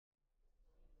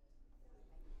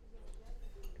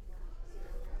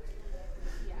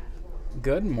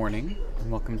Good morning,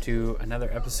 and welcome to another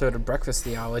episode of Breakfast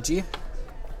Theology.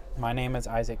 My name is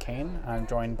Isaac Kane. I'm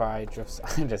joined by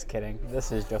I'm just kidding.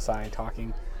 This is Josiah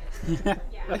talking.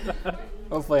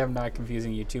 Hopefully I'm not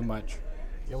confusing you too much.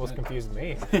 You almost confused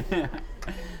me.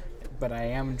 But I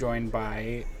am joined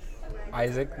by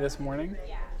Isaac this morning.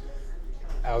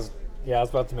 I was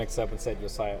about to mix up and say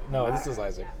Josiah. No, this is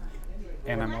Isaac.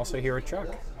 And I'm also here with Chuck,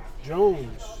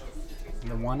 Jones.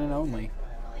 the one and only.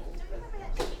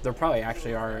 There probably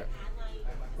actually are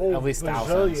Oh, at least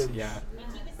thousands, bazillions. yeah,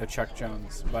 of Chuck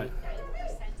Jones, but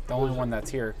the only one that's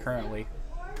here currently.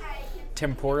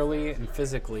 Temporally and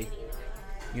physically,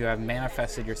 you have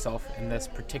manifested yourself in this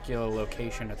particular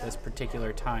location at this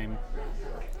particular time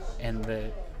in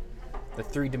the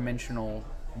three-dimensional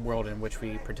world in which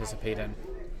we participate in.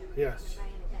 Yes.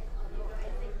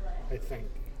 I think.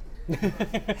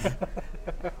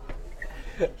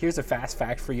 Here's a fast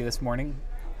fact for you this morning.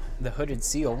 The hooded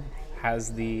seal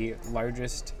has the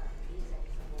largest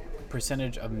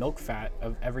percentage of milk fat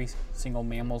of every single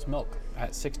mammal's milk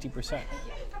at 60%.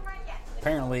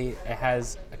 Apparently, it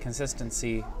has a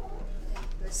consistency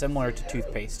similar to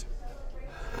toothpaste.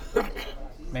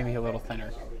 Maybe a little thinner.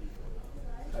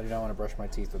 I do not want to brush my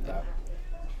teeth with that.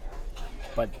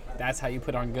 But that's how you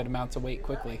put on good amounts of weight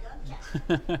quickly.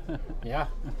 Yeah.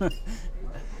 So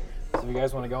if you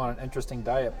guys want to go on an interesting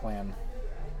diet plan,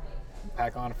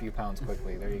 pack on a few pounds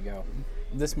quickly. There you go.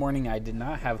 This morning I did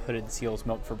not have hooded seal's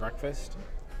milk for breakfast,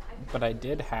 but I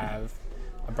did have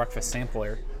a breakfast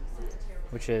sampler,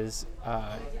 which is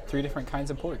 3 different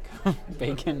kinds of pork.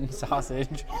 Bacon,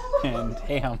 sausage, and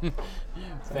ham.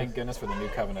 Thank goodness for the new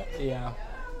covenant. Yeah.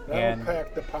 That'll And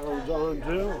pack the pounds on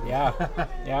too.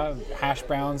 yeah, hash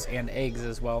browns and eggs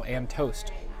as well, and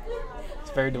toast.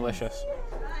 It's very delicious.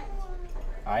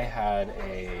 I had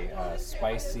a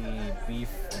spicy beef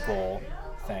bowl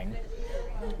thing.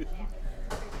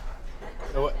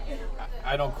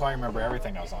 I don't quite remember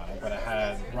everything that was on it, but it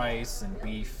had rice and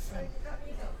beef and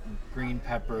green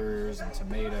peppers and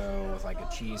tomato with like a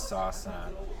cheese sauce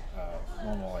and a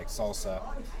normal like salsa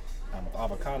with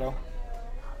avocado.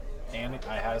 And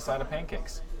I had a side of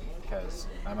pancakes because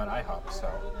I'm at IHOP, so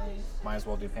might as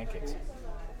well do pancakes.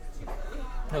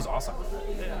 It was awesome.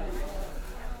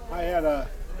 I had a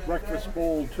breakfast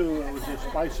bowl too. It was a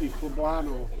spicy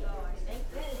poblano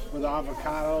with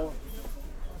avocado,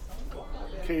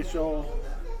 queso,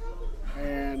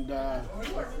 and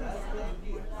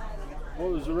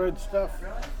what was the red stuff?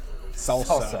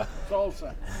 Salsa.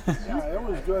 Salsa. Yeah, it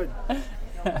was good.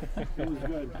 It was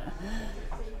good.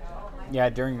 Yeah,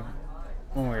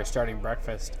 when we were starting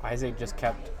breakfast, Isaac just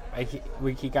kept.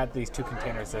 He got these 2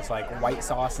 containers, this like white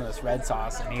sauce and this red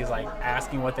sauce, and he's like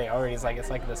asking what they are. He's like, it's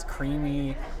like this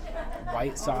creamy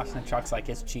white sauce, and Chuck's like,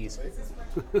 it's cheese.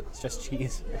 It's just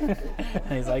cheese. And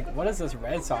he's like, what is this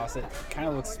red sauce? It kind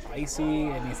of looks spicy,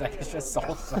 and he's like, it's just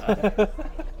salsa.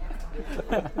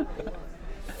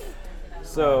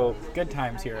 So, Good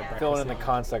times here at breakfast. fill in the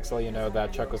context so you know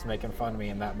that Chuck was making fun of me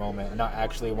in that moment and not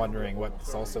actually wondering what the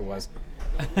salsa was.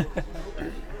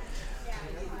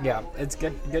 Yeah, it's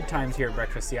good times here at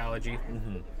Breakfast Theology.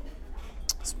 Mm-hmm.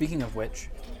 Speaking of which,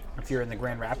 if you're in the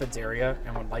Grand Rapids area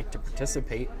and would like to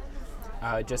participate,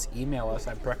 just email us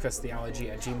at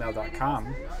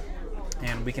breakfasttheology@gmail.com,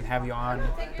 and we can have you on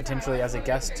potentially as a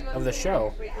guest of the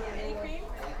show,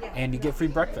 and you get free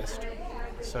breakfast.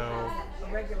 So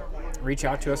reach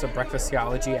out to us at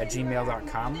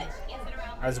breakfasttheology@gmail.com,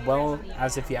 as well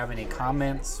as if you have any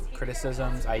comments,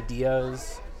 criticisms,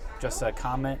 ideas, just a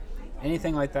comment,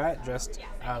 anything like that, just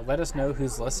let us know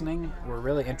who's listening. We're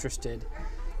really interested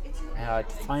to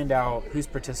find out who's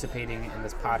participating in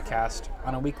this podcast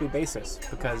on a weekly basis,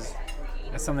 because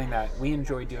it's something that we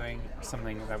enjoy doing,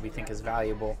 something that we think is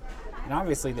valuable, and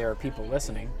obviously there are people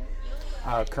listening.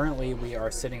 Currently we are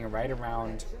sitting right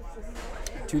around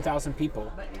 2,000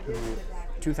 people,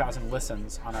 2,000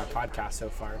 listens on our podcast so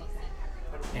far,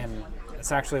 and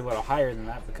it's actually a little higher than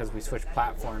that because we switched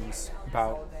platforms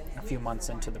about a few months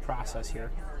into the process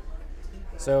here.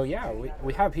 So yeah,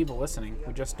 we have people listening.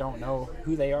 We just don't know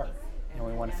who they are, and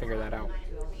we want to figure that out.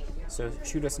 So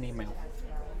shoot us an email.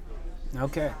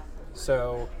 Okay,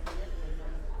 so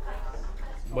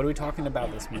what are we talking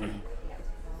about this morning?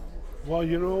 Well,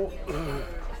 you know,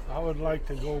 I would like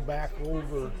to go back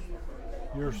over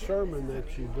your sermon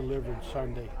that you delivered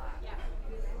Sunday.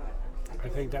 I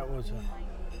think that was a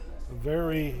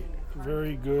very,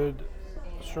 very good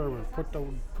sermon,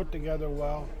 put together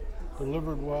well,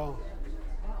 delivered well,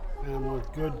 and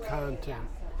with good content.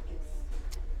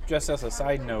 Just as a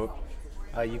side note,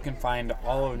 you can find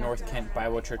all of North Kent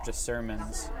Bible Church's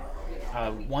sermons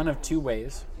one of 2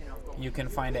 ways. You can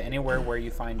find it anywhere where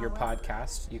you find your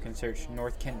podcast. You can search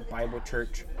North Kent Bible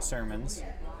Church Sermons,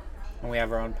 and we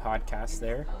have our own podcast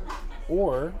there.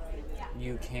 Or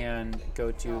you can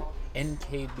go to you can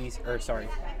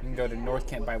go to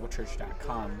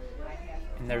northkentbiblechurch.com,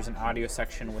 and there's an audio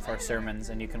section with our sermons,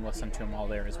 and you can listen to them all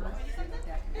there as well.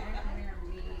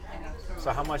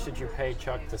 So how much did you pay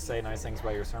Chuck to say nice things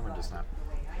about your sermon just now?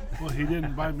 Well, he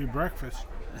didn't buy me breakfast.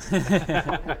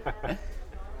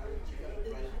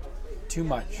 Too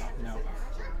much, no.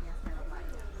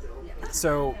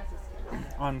 So,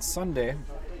 on Sunday,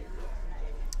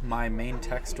 my main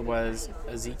text was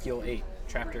Ezekiel 8,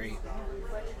 chapter 8,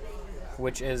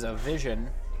 which is a vision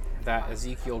that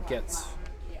Ezekiel gets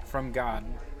from God.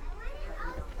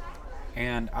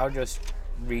 And I'll just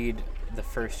read the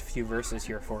first few verses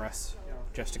here for us,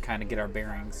 just to kind of get our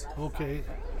bearings. Okay.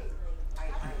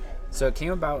 So it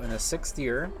came about in the 6th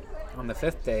year, on the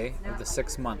 5th day of the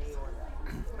 6th month,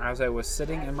 as I was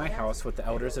sitting in my house with the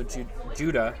elders of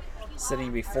Judah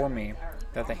sitting before me,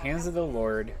 that the hands of the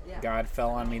Lord God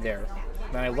fell on me there.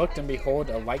 Then I looked, and behold,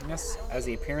 a likeness as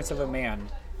the appearance of a man.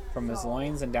 From his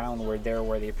loins and downward there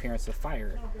were the appearance of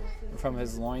fire, and from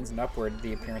his loins and upward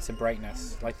the appearance of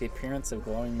brightness, like the appearance of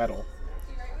glowing metal.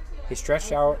 He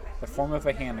stretched out the form of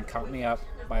a hand and caught me up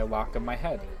by a lock of my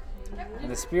head.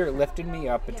 And the Spirit lifted me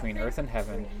up between earth and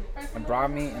heaven, and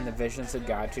brought me in the visions of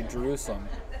God to Jerusalem,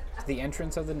 to the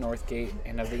entrance of the north gate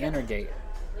and of the inner gate,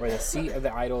 where the seat of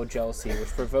the idol of jealousy, which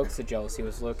provokes the jealousy,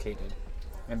 was located.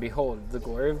 And behold, the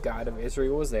glory of God of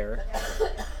Israel was there,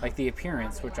 like the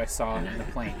appearance which I saw in the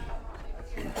plain.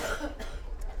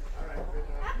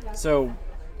 So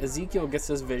Ezekiel gets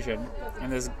this vision, and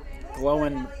this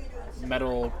glowing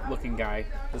metal-looking guy,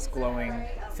 this glowing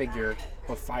figure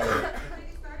with fire,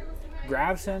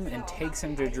 grabs him and takes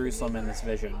him to Jerusalem in this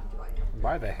vision.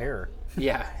 By the hair.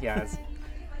 Yeah. It's,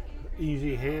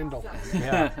 Easy handle.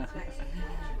 Yeah.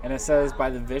 and it says, by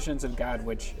the visions of God,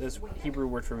 which this Hebrew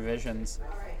word for visions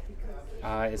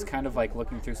is kind of like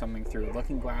looking through something through a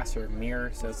looking glass or a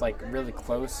mirror. So it's like really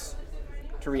close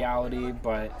to reality,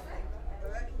 but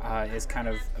is kind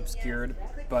of obscured.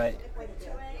 But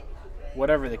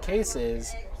whatever the case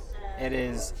is, it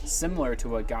is similar to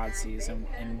what God sees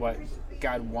and what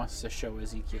God wants to show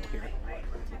Ezekiel here.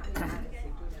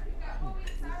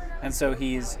 And so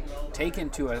he's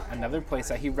taken to another place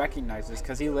that he recognizes,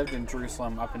 because he lived in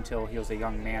Jerusalem up until he was a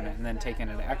young man and then taken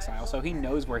into exile. So he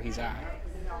knows where he's at.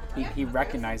 He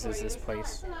recognizes this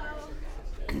place.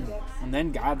 And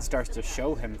then God starts to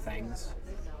show him things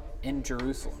in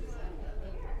Jerusalem.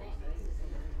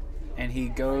 And he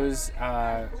goes,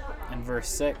 in verse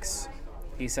 6,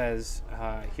 he says,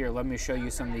 here, let me show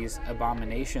you some of these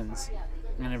abominations.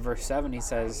 And in verse 7, he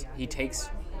says,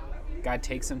 God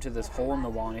takes him to this hole in the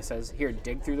wall, and he says, here,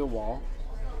 dig through the wall.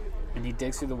 And he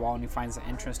digs through the wall, and he finds the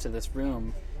entrance to this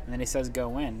room. And then he says,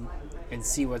 go in and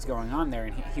see what's going on there.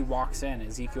 And he walks in.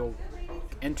 Ezekiel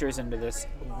enters into this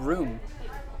room,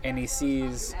 and he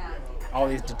sees all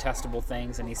these detestable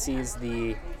things, and he sees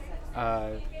the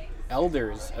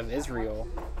elders of Israel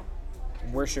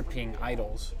worshiping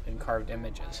idols and carved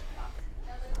images.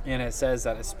 And it says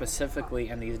that it's specifically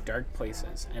in these dark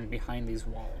places and behind these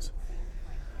walls.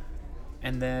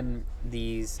 And then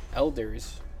these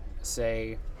elders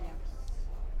say,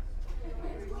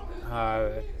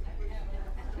 the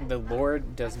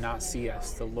Lord does not see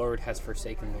us. The Lord has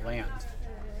forsaken the land.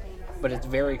 But it's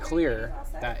very clear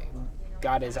that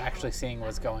God is actually seeing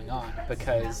what's going on,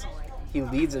 because he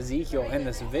leads Ezekiel in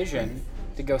this vision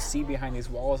to go see behind these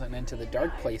walls and into the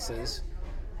dark places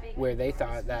where they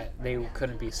thought that they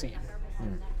couldn't be seen.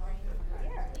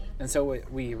 And so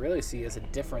what we really see is a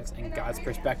difference in God's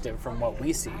perspective from what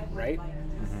we see, right?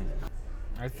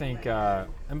 I think,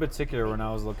 in particular, when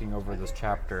I was looking over this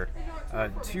chapter,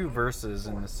 2 verses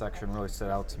in this section really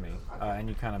stood out to me, and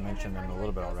you kind of mentioned them a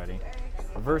little bit already.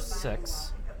 Verse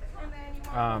 6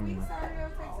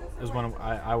 is one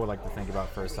I would like to think about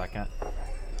for a second.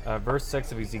 Verse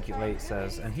 6 of Ezekiel 8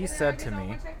 says, and he said to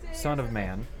me, Son of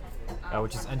man,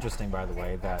 which is interesting, by the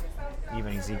way, that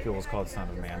even Ezekiel was called Son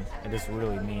of Man. It just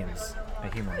really means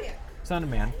a human. Son of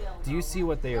man, do you see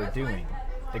what they are doing?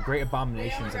 The great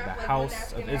abominations of the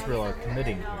house of Israel are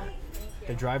committing here.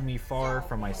 They drive me far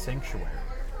from my sanctuary.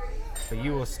 But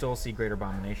you will still see greater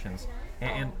abominations.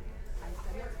 And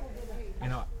you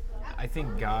know, I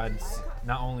think God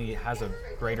not only has a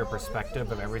greater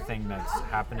perspective of everything that's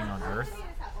happening on earth,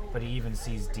 but he even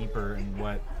sees deeper in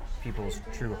what people's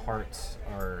true hearts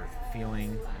are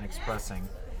feeling and expressing.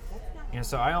 And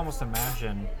so I almost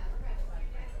imagine,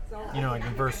 like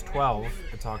in verse 12,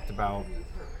 it talked about,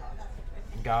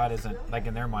 God isn't, like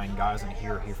in their mind, God isn't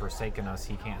here, He forsaken us,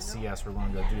 He can't see us, we're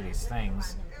going to go do these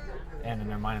things. And in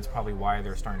their mind, it's probably why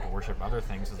they're starting to worship other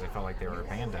things, because they felt like they were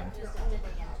abandoned.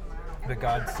 But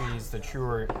God sees the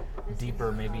truer,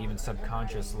 deeper, maybe even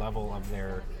subconscious level of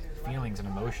their feelings and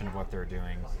emotion of what they're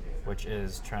doing, which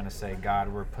is trying to say, God,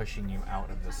 we're pushing you out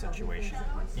of the situation.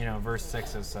 Verse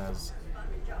 6, it says,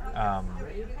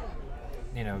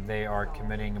 they are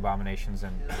committing abominations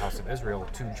in the house of Israel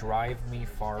to drive me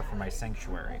far from my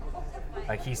sanctuary.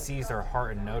 Like, he sees their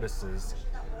heart and notices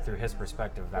through his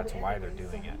perspective that's why they're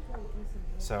doing it.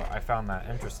 So I found that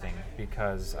interesting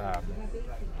because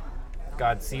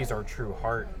God sees our true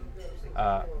heart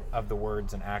of the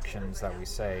words and actions that we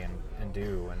say and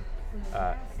do.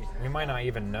 And we might not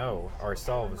even know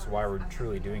ourselves why we're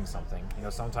truly doing something.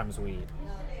 Sometimes we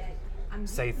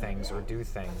say things or do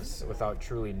things without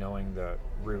truly knowing the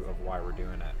root of why we're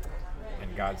doing it.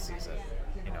 And God sees it.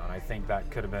 And I think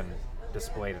that could have been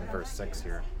displayed in verse 6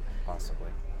 here, possibly.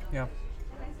 Yeah.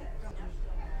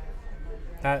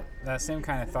 That same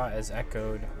kind of thought is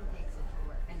echoed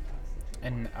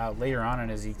and later on in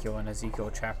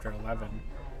Ezekiel chapter 11.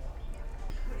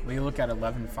 Will you look at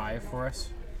 11:5 for us,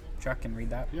 Chuck, and read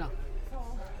that? Yeah.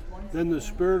 Then the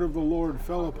Spirit of the Lord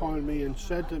fell upon me and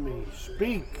said to me,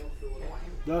 Speak,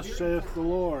 thus saith the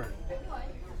Lord.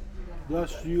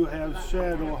 Thus you have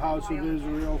said, O house of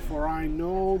Israel, for I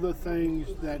know the things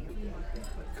that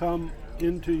come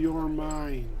into your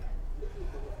mind.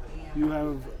 You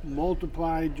have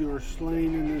multiplied your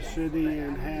slain in the city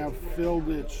and have filled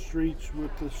its streets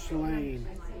with the slain.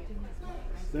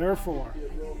 Therefore,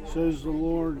 says the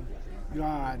Lord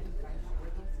God,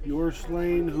 your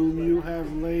slain whom you have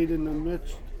laid in the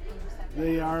midst,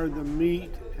 they are the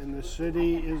meat, and the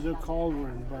city is a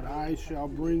cauldron, but I shall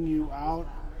bring you out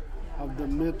of the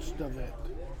midst of it.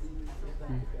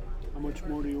 How much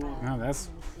more do you want? No, that's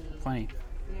plenty.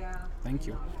 Thank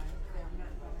you.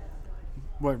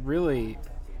 What really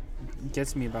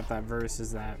gets me about that verse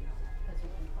is that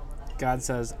God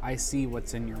says, I see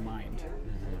what's in your mind.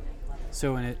 Mm-hmm.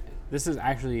 So this is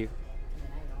actually,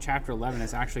 chapter 11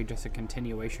 is actually just a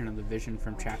continuation of the vision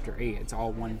from chapter 8. It's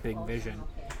all one big vision.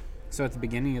 So at the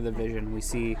beginning of the vision, we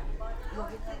see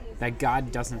that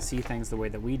God doesn't see things the way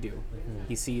that we do. Mm-hmm.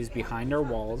 He sees behind our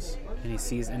walls, and he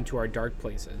sees into our dark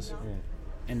places. Mm.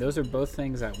 And those are both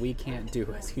things that we can't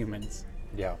do as humans.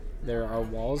 Yeah. There are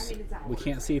walls we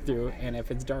can't see through, and if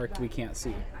it's dark, we can't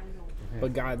see. Mm-hmm.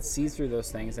 But God sees through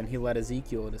those things, and he led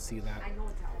Ezekiel to see that.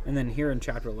 And then here in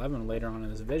chapter 11, later on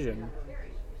in this vision,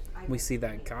 we see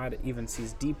that God even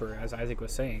sees deeper, as Isaac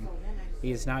was saying.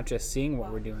 He's not just seeing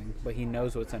what we're doing, but he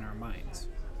knows what's in our minds.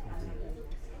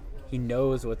 He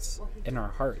knows what's in our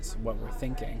hearts, what we're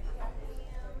thinking.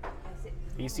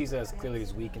 He sees it as clearly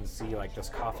as we can see, like this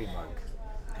coffee mug.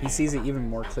 He sees it even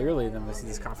more clearly than we see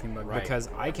this coffee mug, right. Because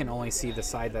I can only see the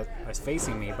side that is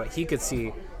facing me, but he could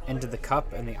see into the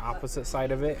cup and the opposite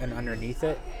side of it and underneath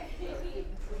it.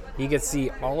 He could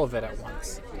see all of it at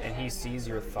once. And he sees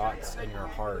your thoughts in your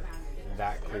heart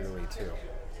that clearly too,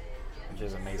 which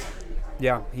is amazing.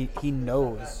 Yeah, he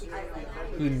knows.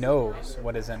 He knows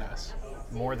what is in us.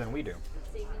 More than we do.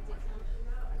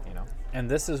 And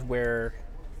this is where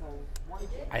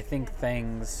I think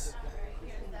things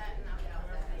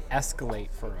escalate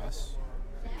for us,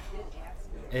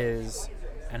 is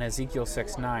in Ezekiel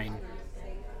 6:9.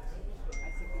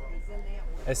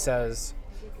 It says,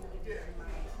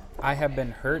 I have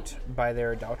been hurt by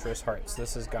their adulterous hearts.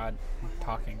 This is God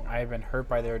talking. I have been hurt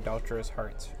by their adulterous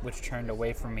hearts, which turned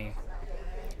away from me,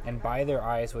 and by their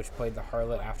eyes, which played the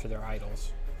harlot after their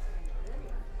idols.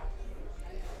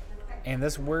 And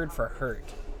this word for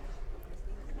hurt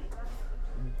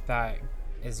that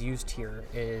is used here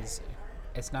is,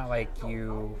 it's not like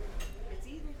you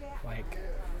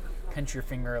pinch your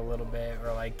finger a little bit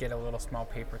or get a little small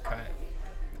paper cut.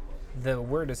 The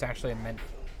word is actually meant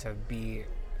to be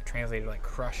translated like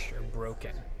crushed or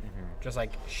broken, just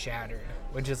like shattered,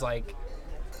 which is like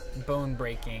bone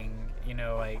breaking,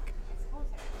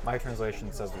 My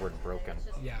translation says the word broken.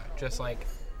 Yeah, just like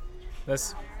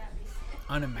this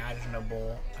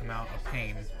unimaginable amount of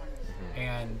pain.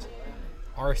 And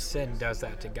our sin does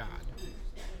that to God.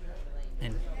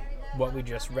 And what we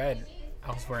just read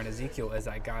elsewhere in Ezekiel is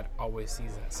that God always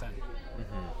sees that sin.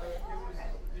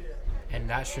 And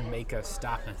that should make us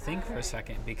stop and think for a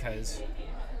second, because,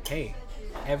 hey,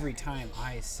 every time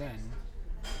I sin,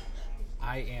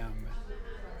 I am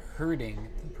hurting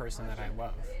the person that I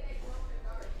love.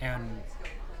 And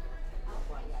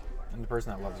the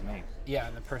person that loves me. Yeah,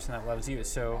 and the person that loves you.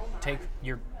 So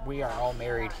we are all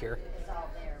married here.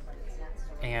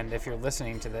 And if you're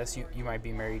listening to this, you might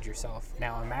be married yourself.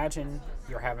 Now imagine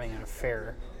you're having an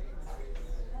affair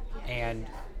and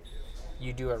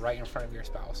you do it right in front of your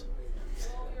spouse.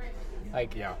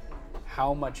 Like, Yeah.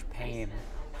 how much pain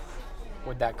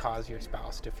would that cause your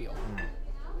spouse to feel?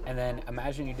 And then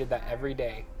imagine you did that every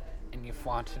day and you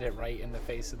flaunted it right in the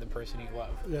face of the person you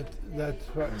love. That's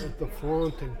what the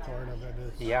flaunting part of it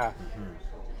is, Yeah,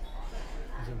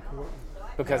 is important.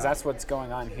 because that's what's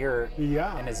going on here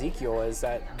Yeah. in Ezekiel, is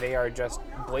that they are just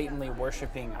blatantly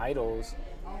worshiping idols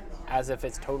as if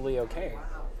it's totally okay.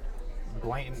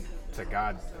 Blatant to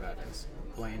God, that is.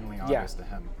 Blatantly obvious to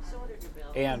him.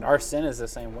 And our sin is the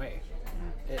same way.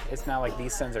 It's not like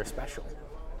these sins are special.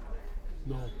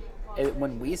 No.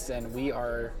 When we sin, we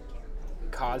are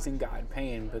causing God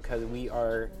pain because we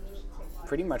are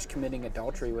pretty much committing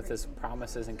adultery with his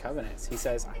promises and covenants. He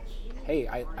says, hey,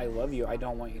 I love you, I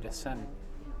don't want you to sin.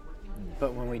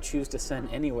 But when we choose to sin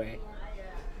anyway,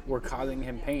 we're causing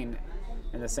him pain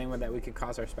in the same way that we could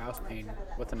cause our spouse pain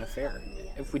with an affair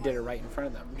if we did it right in front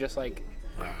of them. Just like,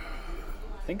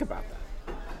 think about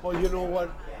that. Well, you know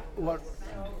what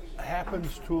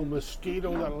happens to a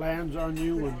mosquito that lands on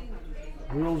you and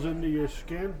drills into your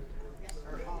skin?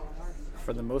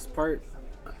 For the most part,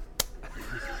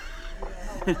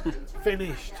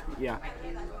 Finished. yeah.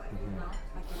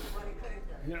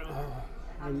 You know,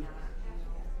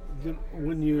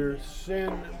 when your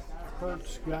sin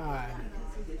hurts God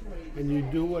and you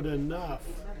do it enough,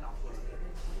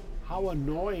 how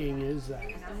annoying is that?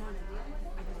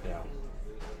 Yeah.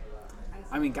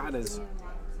 I mean, God is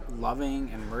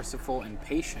loving and merciful and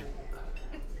patient.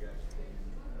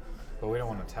 But we don't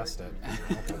want to test it.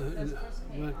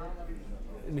 But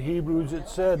in Hebrews it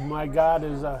said, my God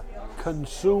is a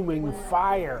consuming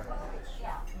fire.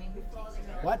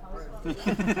 What?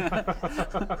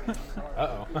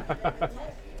 Uh-oh.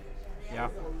 Yeah.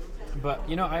 But,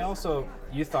 you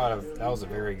thought of, that was a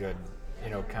very good,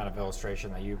 kind of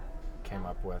illustration that you came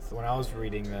up with. When I was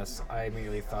reading this, I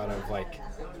immediately thought of,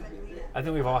 I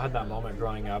think we've all had that moment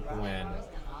growing up when,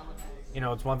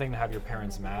 it's one thing to have your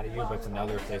parents mad at you, but it's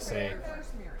another if they say,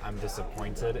 I'm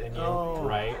disappointed in you,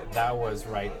 right? That was,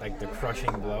 right, the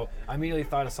crushing blow. I immediately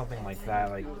thought of something like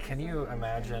that. Can you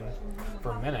imagine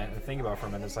for a minute, and think about for a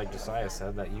minute, it's like Josiah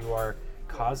said, that you are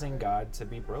causing God to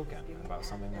be broken about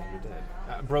something that you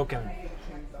did. Broken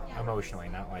emotionally,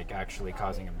 not actually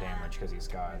causing him damage because he's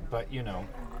God. But,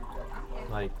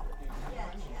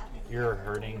 you're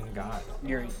hurting God.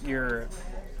 You're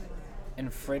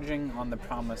infringing on the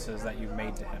promises that you've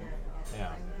made to him.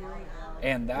 Yeah.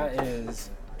 And that is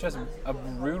just a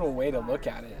brutal way to look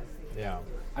at it. Yeah.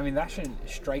 I mean, that should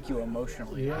strike you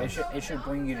emotionally. Yeah. It should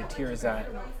bring you to tears that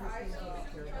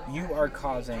you are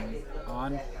causing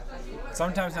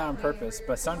sometimes not on purpose,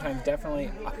 but sometimes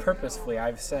definitely purposefully.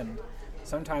 I've sinned.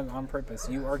 Sometimes on purpose,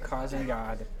 you are causing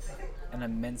God an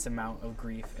immense amount of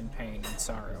grief and pain and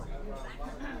sorrow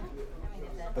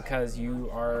because you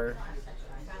are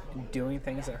doing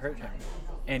things that hurt him,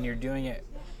 and you're doing it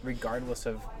regardless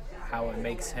of how it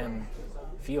makes him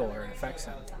feel or it affects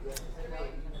him.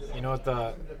 You know what,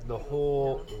 the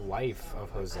whole life of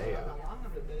Hosea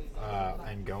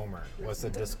and Gomer was to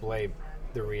display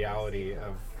the reality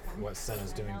of what sin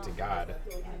is doing to God.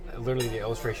 Literally, the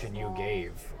illustration you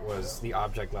gave was the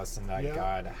object lesson that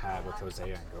God had with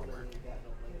Hosea and Gomer.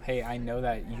 Hey, I know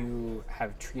that you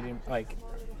have treated,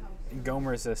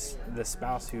 Gomer's the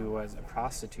spouse who was a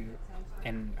prostitute,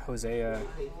 and Hosea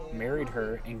married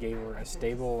her and gave her a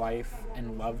stable life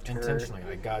and loved her. Intentionally,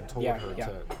 God told her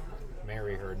to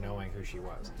marry her knowing who she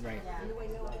was. Right.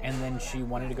 And then she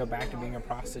wanted to go back to being a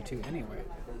prostitute anyway.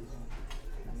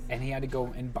 And he had to go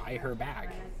and buy her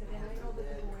back.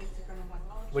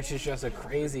 Which is just a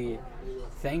crazy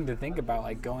thing to think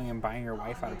about, going and buying your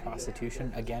wife out of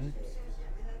prostitution again.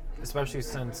 Especially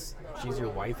since she's your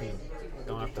wife and you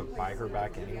don't have to buy her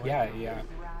back anyway. Yeah.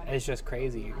 It's just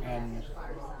crazy. And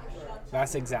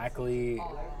that's exactly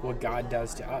what God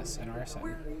does to us in our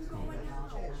sin.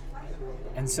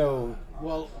 And so...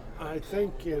 Well, I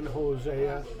think in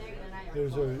Hosea,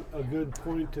 there's a good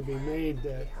point to be made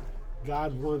that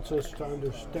God wants us to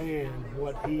understand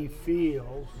what he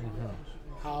feels,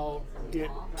 how it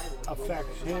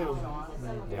affects him,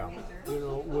 Yeah.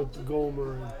 with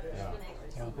Gomer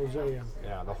and Hosea.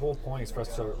 Yeah, the whole point is for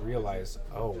us to realize,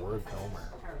 we're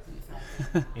Gomer.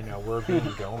 We're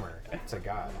being Gomer to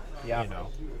God. Yeah.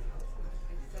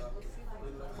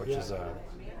 Which is a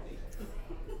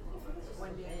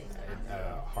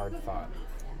hard thought.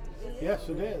 Yes,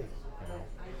 it is.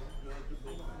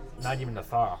 Not even a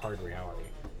thought, a hard reality.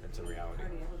 It's a reality.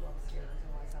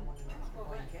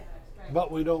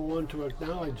 But we don't want to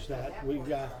acknowledge that. We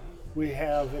got we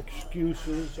have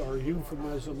excuses or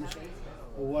euphemisms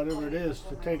or whatever it is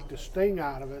to take the sting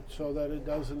out of it so that it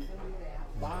doesn't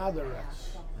bother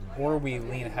us. Or we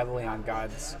lean heavily on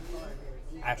God's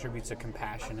attributes of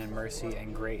compassion and mercy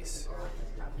and grace.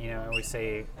 And we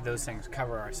say those things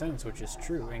cover our sins, which is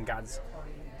true. And God's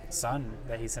Son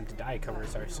that He sent to die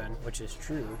covers our sin, which is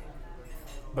true.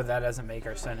 But that doesn't make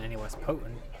our sin any less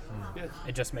potent. Yes.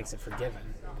 It just makes it forgiven.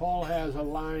 Paul has a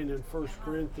line in 1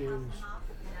 Corinthians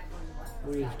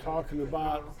where he's talking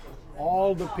about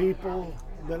all the people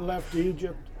that left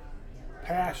Egypt,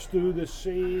 passed through the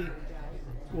sea,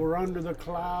 were under the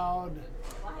cloud,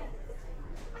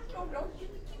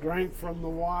 drank from the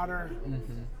water.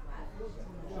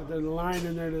 But there's a line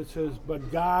in there that says,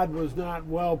 but God was not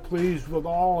well pleased with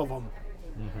all of them.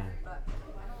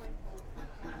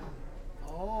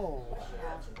 Oh.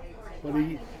 But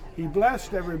he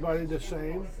blessed everybody the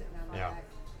same, Yeah.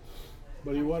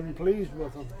 but He wasn't pleased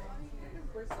with them.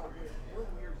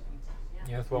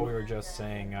 That's what we were just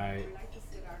saying.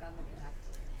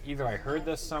 Either I heard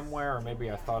this somewhere or maybe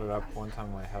I thought it up one time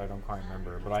in my head. I don't quite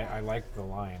remember. But I like the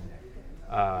line.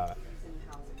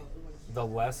 The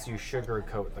less you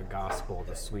sugarcoat the gospel,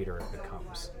 the sweeter it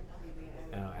becomes.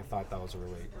 And I thought that was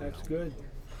really That's good.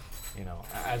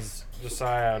 As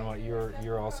Josiah and what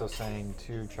you're also saying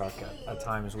too, Chuck, at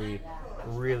times we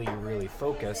really, really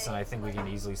focus, and I think we can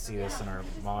easily see this in our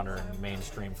modern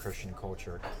mainstream Christian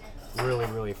culture, really,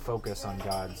 really focus on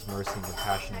God's mercy and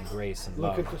compassion and grace and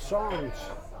love. Look at the songs.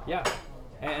 Yeah,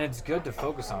 and it's good to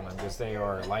focus on them because they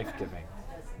are life-giving,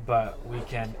 but we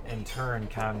can in turn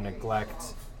kind of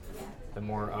neglect the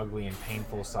more ugly and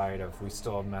painful side of we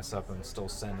still mess up and still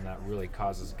sin, and that really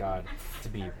causes God to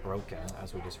be broken,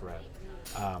 as we just read.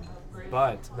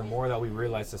 But the more that we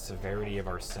realize the severity of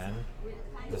our sin,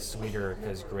 the sweeter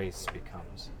His grace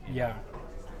becomes. Yeah.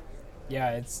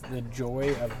 Yeah, it's the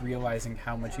joy of realizing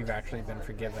how much you've actually been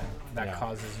forgiven that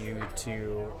causes you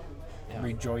to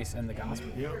rejoice in the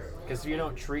gospel. Yeah. Because if you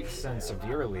don't treat sin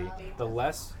severely, the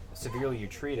less severely you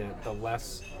treat it, the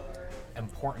less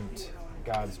important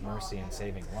God's mercy and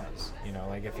saving was.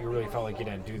 Like if you really felt like you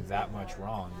didn't do that much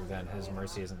wrong, then His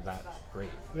mercy isn't that great.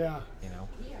 Yeah.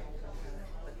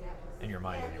 In your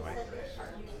mind anyway.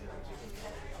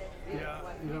 Yeah.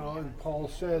 And Paul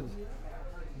said,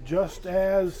 just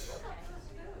as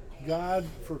God,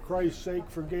 for Christ's sake,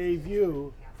 forgave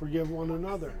you, forgive one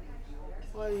another.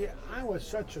 Well, yeah, I was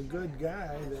such a good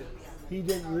guy that He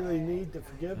didn't really need to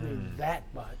forgive me that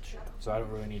much. So I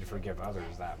don't really need to forgive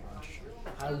others that much.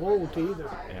 I won't either.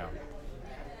 Yeah.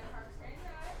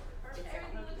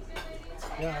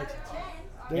 Yeah, it's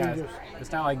Yeah, dangerous.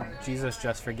 it's not like Jesus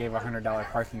just forgave a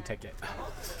 $100 parking ticket.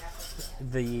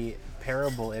 The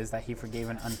parable is that He forgave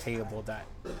an unpayable debt.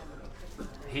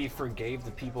 He forgave the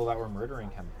people that were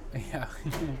murdering Him. Yeah.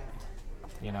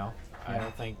 I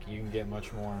don't think you can get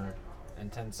much more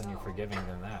intense in your forgiving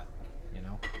than that.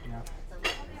 Yeah.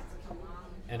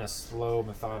 In a slow,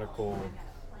 methodical,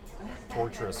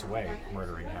 torturous way,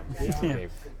 murdering Him. He Yeah.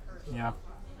 forgave. Yeah.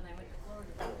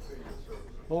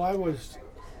 Well, I was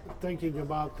thinking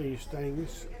about these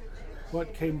things.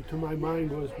 What came to my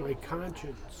mind was my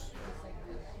conscience.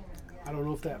 I don't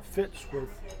know if that fits with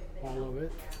all of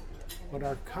it, but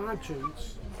our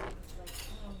conscience,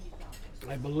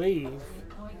 I believe,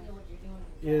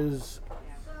 is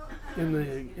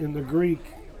in the Greek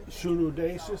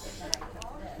pseudodesis.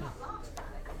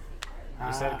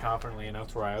 You said it confidently enough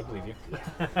to where I would believe you.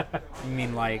 You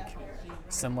mean like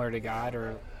similar to God,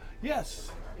 or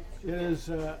Yes, it is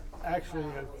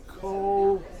actually a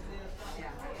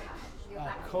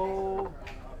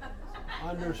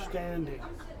co-understanding.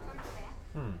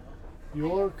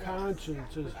 Your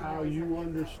conscience is how you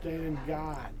understand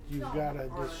God. You've got a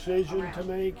decision to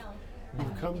make.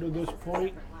 You've come to this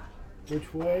point,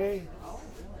 which way?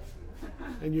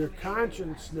 And your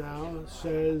conscience now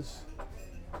says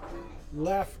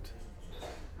left.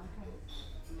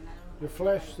 Your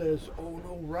flesh says, oh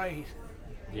no, right.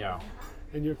 Yeah.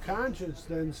 And your conscience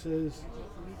then says,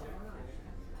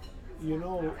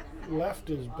 left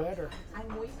is better.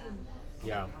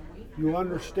 Yeah. You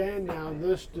understand now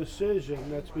this decision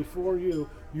that's before you,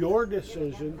 your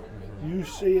decision, you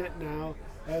see it now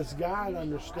as God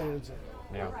understands it.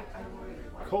 Yeah.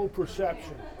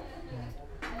 Co-perception.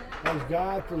 As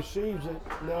God perceives it,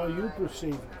 now you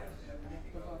perceive it.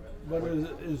 But it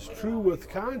is true with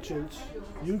conscience,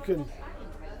 you can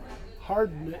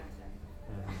harden it,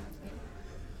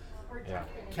 Yeah.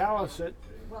 callous it.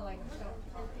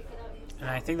 and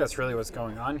I think that's really what's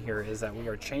going on here is that we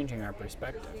are changing our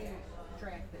perspective.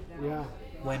 Yeah.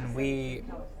 When we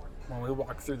when we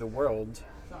walk through the world,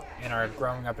 and our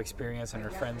growing up experience and our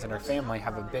friends and our family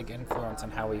have a big influence on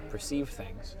how we perceive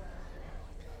things.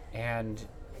 And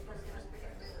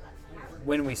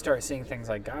when we start seeing things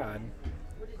like God,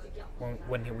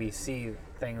 when we see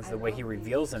things the way He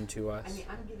reveals them to us,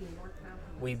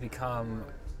 we become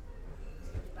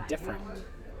different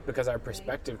because our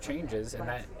perspective changes, and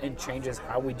that it changes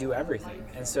how we do everything.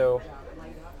 And so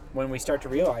when we start to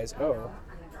realize, oh,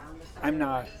 I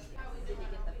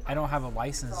don't have a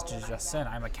license to just sin.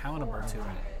 I'm accountable to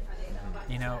it.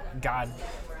 You know, God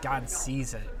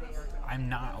sees it. I'm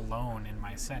not alone in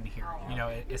my sin here. You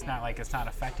know, it's not like it's not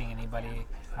affecting anybody.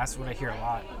 That's what I hear a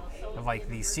lot of, like,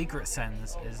 these secret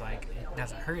sins is like, it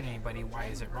doesn't hurt anybody. Why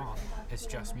is it wrong? It's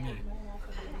just me.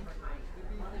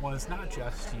 Well, it's not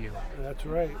just you. That's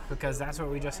right. Because that's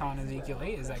what we just saw in Ezekiel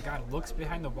 8, is that God looks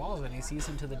behind the walls and He sees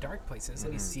into the dark places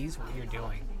and He sees what you're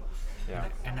doing. Yeah.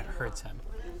 And it hurts Him.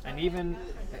 And even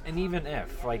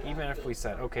if we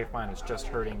said, okay, fine, it's just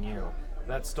hurting you,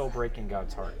 that's still breaking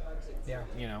God's heart. Yeah.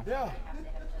 You know? Yeah.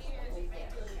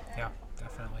 Yeah,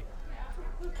 definitely.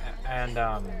 And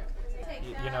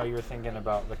you know, you're thinking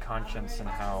about the conscience and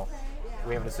how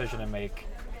we have a decision to make.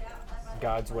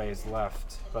 God's way is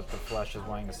left, but the flesh is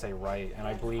wanting to say right. And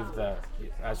I believe that,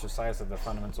 as Josiah said, the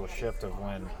fundamental shift of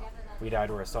when we die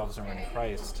to ourselves and we're in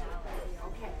Christ,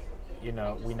 you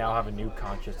know, we now have a new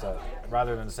conscience that,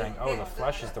 rather than saying, oh, the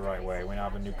flesh is the right way, we now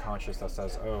have a new conscience that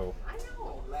says, oh,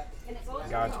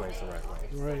 God's way is the right way.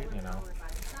 Right. You know?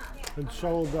 And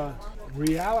so the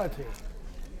reality,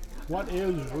 what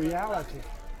is reality?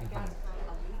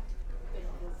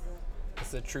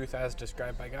 It's the truth as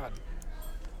described by God.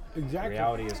 Exactly.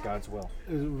 Reality is God's will.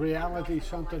 Is reality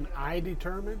something I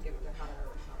determine?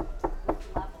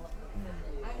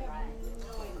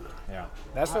 Yeah.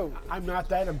 I'm not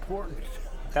that important.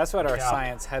 That's what our Yeah.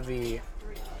 science-heavy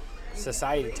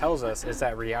society tells us, is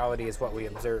that reality is what we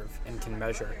observe and can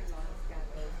measure.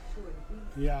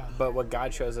 Yeah. But what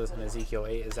God shows us in Ezekiel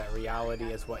 8 is that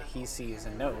reality is what He sees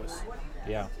and knows.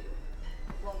 Yeah.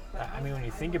 I mean, when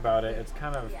you think about it, it's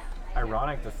kind of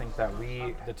ironic to think that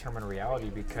we determine reality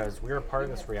because we were a part of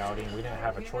this reality and we didn't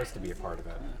have a choice to be a part of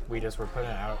it. We just were put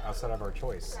outside of our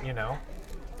choice, you know?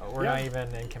 We're not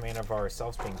even in command of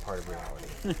ourselves being part of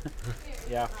reality.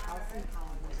 Yeah.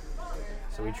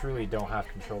 So we truly don't have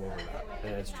control over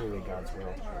that. It's truly God's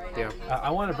will. Yeah. I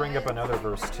want to bring up another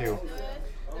verse too.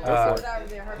 Go for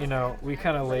it. You know, we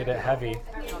kind of laid it heavy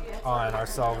on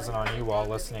ourselves and on you all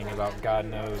listening about God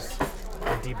knows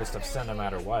the deepest of sin no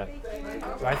matter what.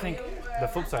 But I think the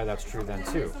flip side of that's true then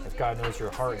too. If God knows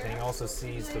your heart, then He also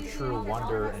sees the true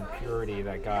wonder and purity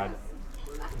that God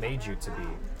made you to be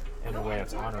in a way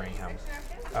that's honoring Him.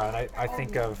 And I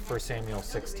think of 1 Samuel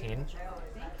 16,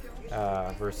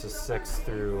 verses 6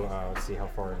 through, let's see, how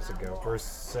far does it go? Verse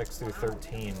 6 through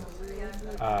 13.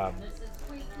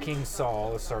 King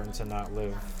Saul is starting to not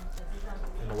live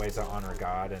in the ways that honor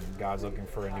God, and God's looking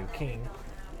for a new king,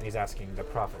 and He's asking the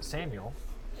prophet Samuel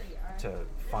to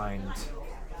find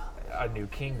a new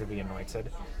king to be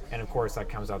anointed, and of course that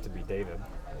comes out to be David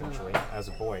eventually as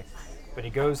a boy. But he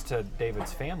goes to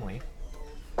David's family,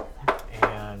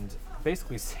 and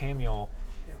basically Samuel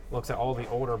looks at all the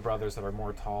older brothers that are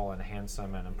more tall and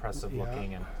handsome and impressive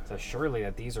looking, and says, surely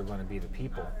that these are going to be the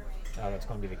people that's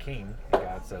going to be the king. And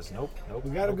God says, nope.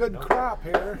 We got a good crop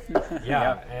here.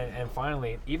 Yeah, and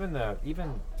finally, even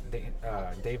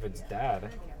David's dad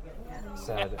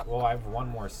said, well, I have one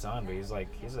more son, but he's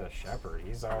a shepherd.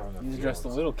 He's out in the He's fields. just a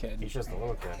little kid. He's just a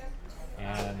little kid.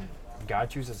 And God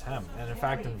chooses him. And in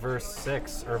fact, in verse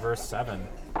 6 or verse 7,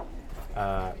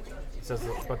 it says,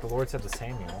 but the Lord said to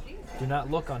Samuel, do not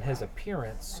look on his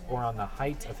appearance or on the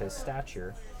height of his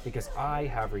stature, because I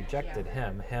have rejected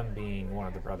him being one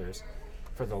of the brothers.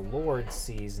 For the Lord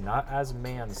sees not as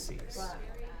man sees.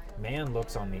 Man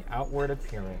looks on the outward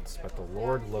appearance, but the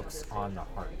Lord looks on the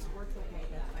heart.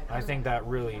 And I think that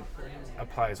really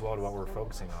applies well to what we're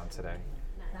focusing on today.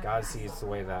 God sees a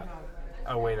way that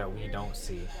we don't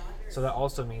see. So that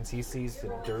also means He sees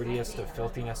the dirtiest of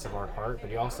filthiness of our heart,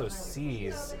 but He also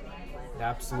sees the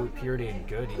absolute purity and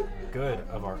good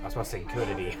of our, I was about to say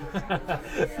goodity,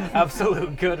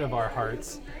 absolute good of our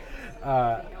hearts,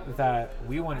 that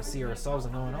we want to see ourselves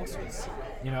and no one else would see.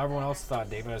 You know, everyone else thought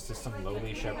David was just some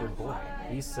lowly shepherd boy.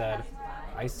 He said,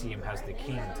 I see him as the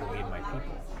king to lead my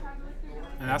people.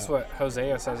 And that's what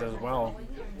Hosea says as well,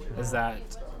 is that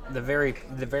the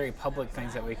very public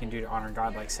things that we can do to honor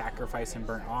God, like sacrifice and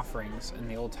burnt offerings in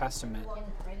the Old Testament,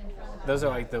 those are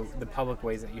like the public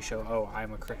ways that you show, oh,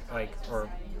 I'm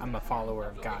a follower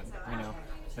of God, you know,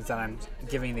 is that I'm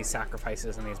giving these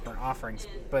sacrifices and these burnt offerings.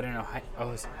 But in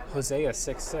Hosea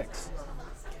 6:6,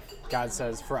 God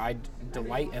says, "For I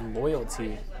delight in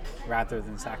loyalty rather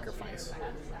than sacrifice,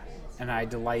 and I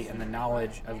delight in the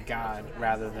knowledge of God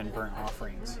rather than burnt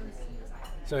offerings."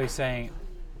 So he's saying,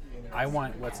 I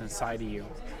want what's inside of you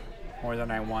more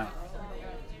than I want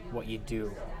what you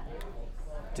do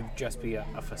to just be a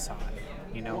facade,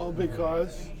 you know? Well,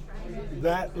 because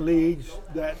that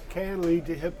can lead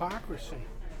to hypocrisy.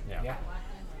 Yeah.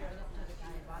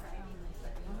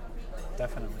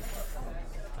 Definitely.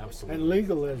 Absolutely. And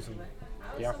legalism.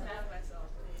 Yeah.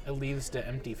 It leads to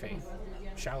empty faith,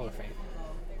 shallow faith.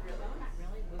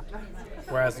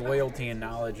 Whereas loyalty and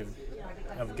knowledge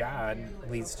of God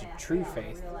leads to true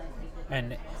faith.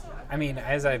 And I mean,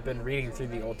 as I've been reading through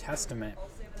the Old Testament,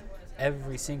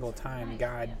 every single time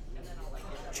God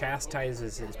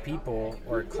chastises his people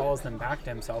or calls them back to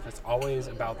himself, it's always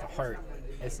about the heart.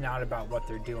 It's not about what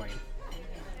they're doing.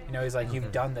 You know, he's like,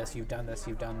 you've done this, you've done this,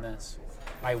 you've done this.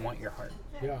 I want your heart.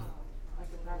 Yeah.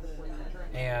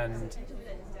 And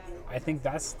I think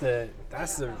that's the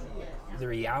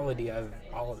reality of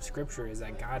all of Scripture, is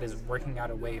that God is working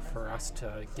out a way for us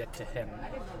to get to him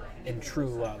in true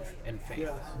love and faith.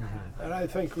 Yes. And I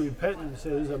think repentance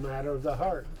is a matter of the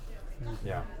heart.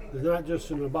 Yeah. It's not just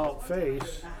an about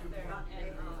face,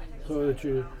 so that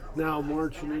you're now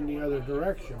marching in the other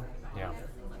direction. Yeah.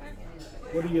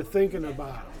 What are you thinking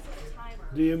about?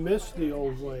 Do you miss the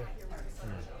old way?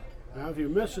 Now, if you're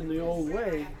missing the old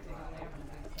way,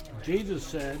 Jesus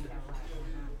said,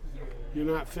 you're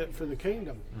not fit for the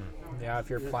kingdom. Yeah, if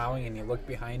you're plowing and you look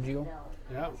behind you,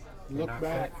 Yeah. you're Look not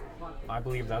back. fit. I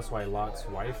believe that's why Lot's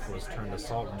wife was turned to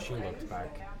salt when she looked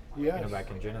back. Yes. You know,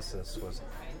 back in Genesis,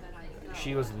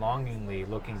 she was longingly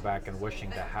looking back and wishing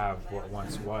to have what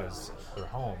once was her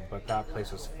home, but that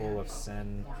place was full of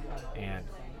sin and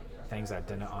things that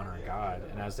didn't honor God.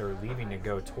 And as they were leaving to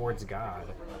go towards God,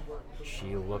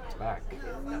 she looked back.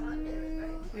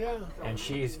 Yeah. And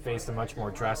she's faced a much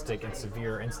more drastic and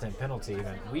severe instant penalty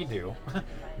than we do.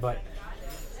 But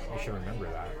we should remember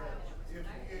that.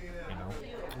 You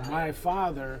know? My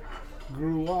father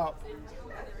grew up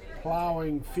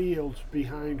plowing fields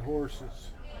behind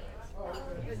horses.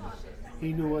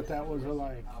 He knew what that was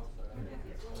like.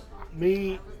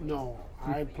 Me, no.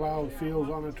 I plowed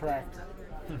fields on a tractor.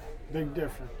 Big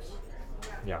difference.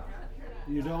 Yeah.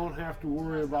 You don't have to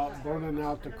worry about burning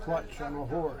out the clutch on a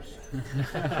horse.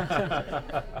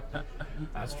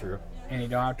 That's true. And you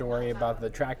don't have to worry about the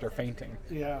tractor fainting.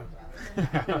 Yeah.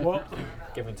 Well,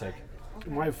 Give and take.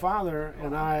 my father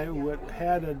and I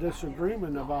had a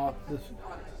disagreement about this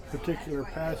particular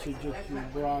passage that you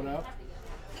brought up.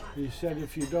 He said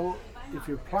if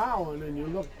you're plowing and you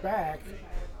look back,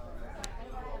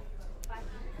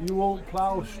 you won't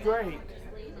plow straight.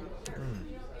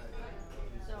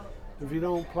 If you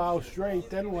don't plow straight,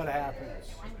 then what happens?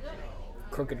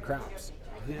 Crooked crops.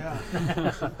 Yeah.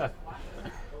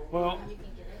 Well,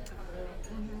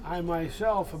 I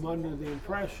myself am under the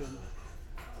impression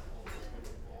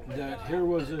that here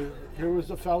was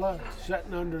a fella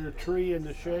sitting under a tree in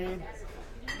the shade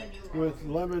with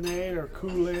lemonade or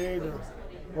Kool-Aid or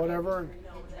whatever,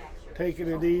 taking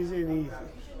it easy, and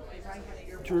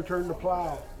it's your turn to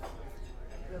plow.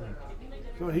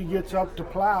 So he gets up to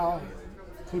plow,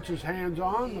 puts his hands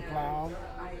on the plow,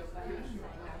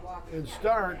 and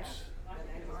starts.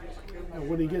 And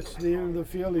when he gets to the end of the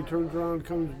field, he turns around,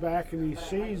 comes back, and he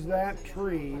sees that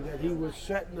tree that he was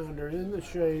sitting under in the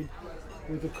shade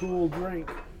with a cool drink.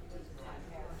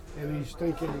 And he's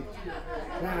thinking,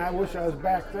 man, I wish I was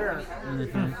back there.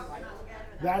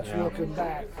 That's looking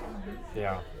back.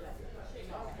 Yeah.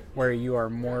 Where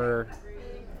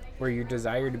you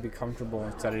desire to be comfortable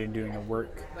instead of doing the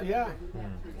work Yeah.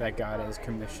 that God has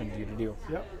commissioned you to do.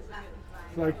 Yep.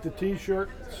 Like the T-shirt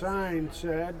sign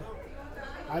said,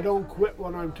 I don't quit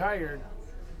when I'm tired.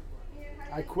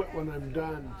 I quit when I'm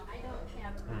done.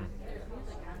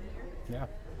 Yeah.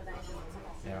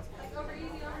 Yeah.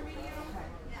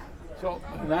 So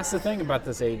And that's the thing about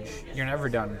this age. You're never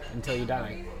done until you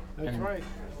die. that's And right.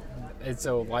 It's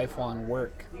a lifelong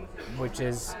work, which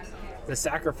is the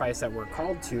sacrifice that we're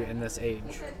called to in this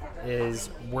age, is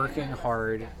working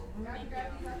hard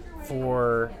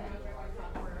for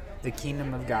the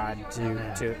kingdom of God,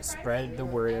 to spread the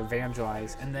word,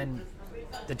 evangelize, and then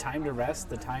the time to rest,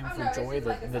 the time for joy,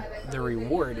 the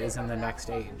reward is in the next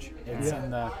age. It's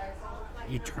in the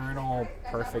eternal,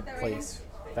 perfect place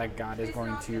that God is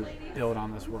going to build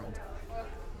on this world.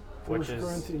 1 Which is,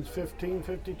 Corinthians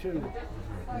 15:52.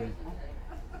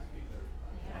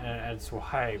 and it's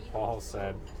why Paul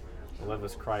said, to live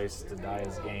as Christ, to die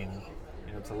as gain.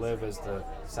 You know, to live is the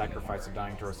sacrifice of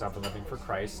dying to ourselves and living for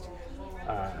Christ.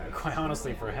 Quite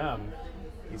honestly, for him,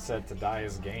 he said to die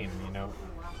is gain. You know,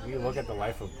 we look at the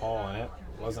life of Paul, and it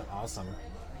wasn't awesome.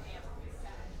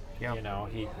 Yeah. You know,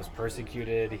 he was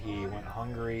persecuted. He went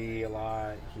hungry a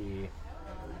lot. He,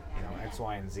 X,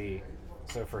 Y, and Z.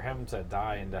 So for him to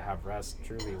die and to have rest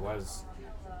truly was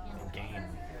a gain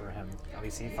for him. At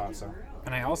least he thought so.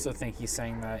 And I also think he's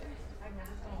saying that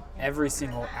every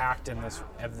single act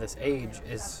of this age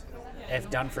is, if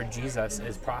done for Jesus,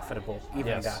 is profitable, even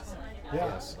Yes. death.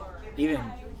 Yes. Even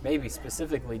maybe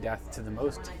specifically death to the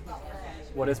most.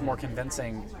 What is more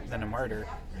convincing than a martyr?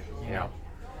 You know?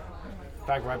 In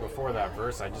fact, right before that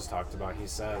verse I just talked about, he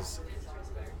says,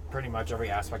 pretty much every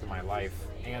aspect of my life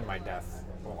and my death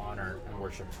will honor and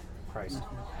worship Christ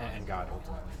and God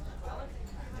ultimately.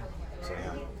 So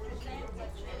yeah.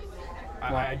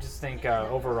 I just think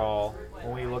overall,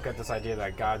 when we look at this idea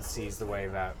that God sees the way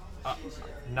that,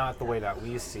 not the way that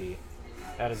we see,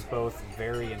 that is both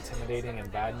very intimidating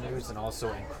and bad news, and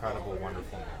also incredible,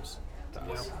 wonderful news to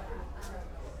us.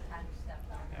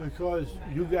 Because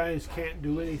you guys can't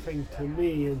do anything to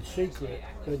me in secret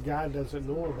that God doesn't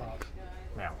know about.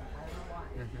 Yeah.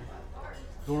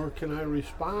 Nor can I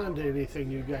respond to anything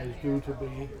you guys do to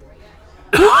me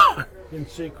in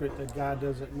secret that God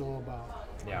doesn't know about.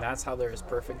 Yeah. And that's how there is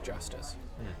perfect justice.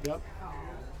 Yep.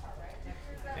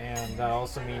 And that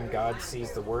also means God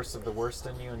sees the worst of the worst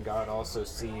in you, and God also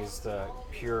sees the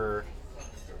pure,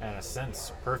 and in a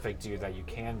sense, perfect you that you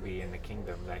can be in the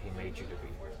kingdom that He made you to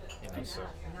be. So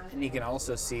And you can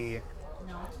also see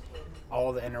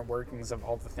all the inner workings of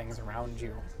all the things around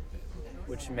you,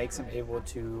 which makes him able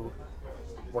to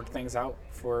work things out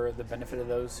for the benefit of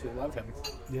those who love him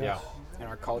Yes. and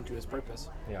are called to his purpose.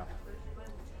 yeah,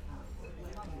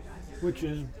 Which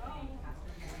is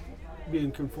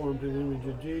being conformed to the image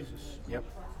of Jesus. Yep.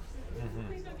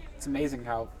 It's amazing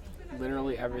how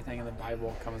literally everything in the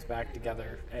Bible comes back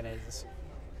together and is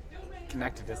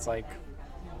connected. It's like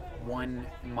one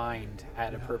mind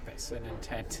had a purpose and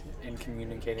intent in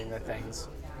communicating the things.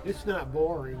 It's not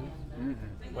boring.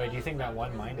 Wait, do you think that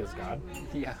one mind is God?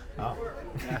 Yeah. Oh.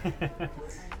 Yeah.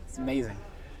 It's amazing.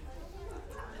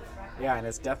 Yeah, and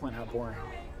it's definitely not boring.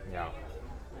 Yeah.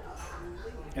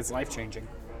 It's life-changing.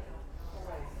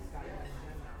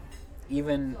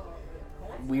 Even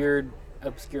weird,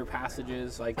 obscure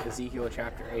passages like Ezekiel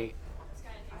chapter 8,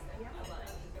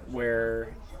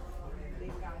 where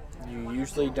you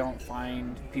usually don't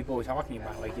find people talking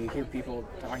about. Like, you hear people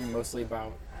talking mostly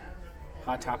about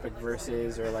hot topic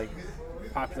verses or like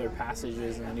popular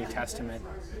passages in the New Testament,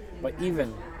 but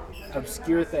even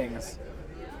obscure things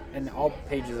in all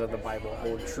pages of the Bible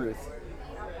hold truth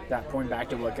that point back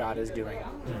to what God is doing.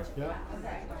 Yep.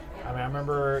 I mean, I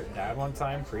remember Dad one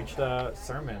time preached a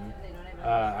sermon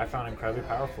I found incredibly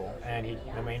powerful, and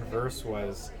the main verse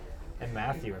was in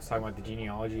Matthew. It's talking about the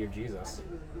genealogy of Jesus.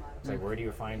 It's like, where do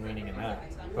you find meaning in that?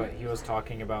 But he was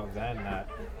talking about then that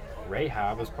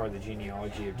Rahab was part of the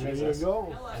genealogy of There Jesus. you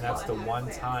go. And that's the one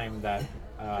time that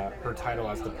her title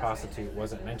as the prostitute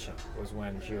wasn't mentioned, was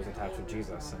when she was attached with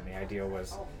Jesus. And the idea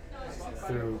was,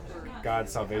 through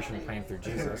God's salvation plan through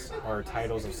Jesus, our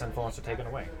titles of sinfulness are taken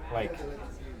away. Like,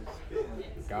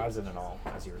 God's in it all,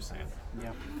 as you were saying.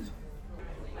 Yeah.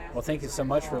 Well, thank you so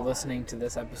much for listening to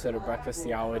this episode of Breakfast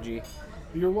Theology.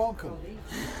 You're welcome.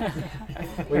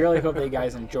 We really hope that you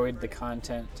guys enjoyed the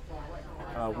content.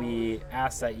 We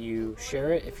ask that you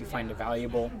share it if you find it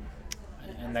valuable,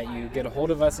 and that you get a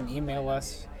hold of us and email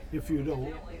us If you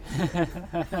don't.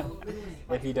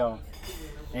 if you don't,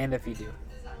 and if you do.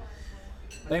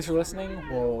 Thanks for listening.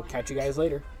 We'll catch you guys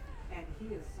later.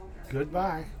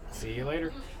 Goodbye. See you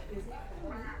later.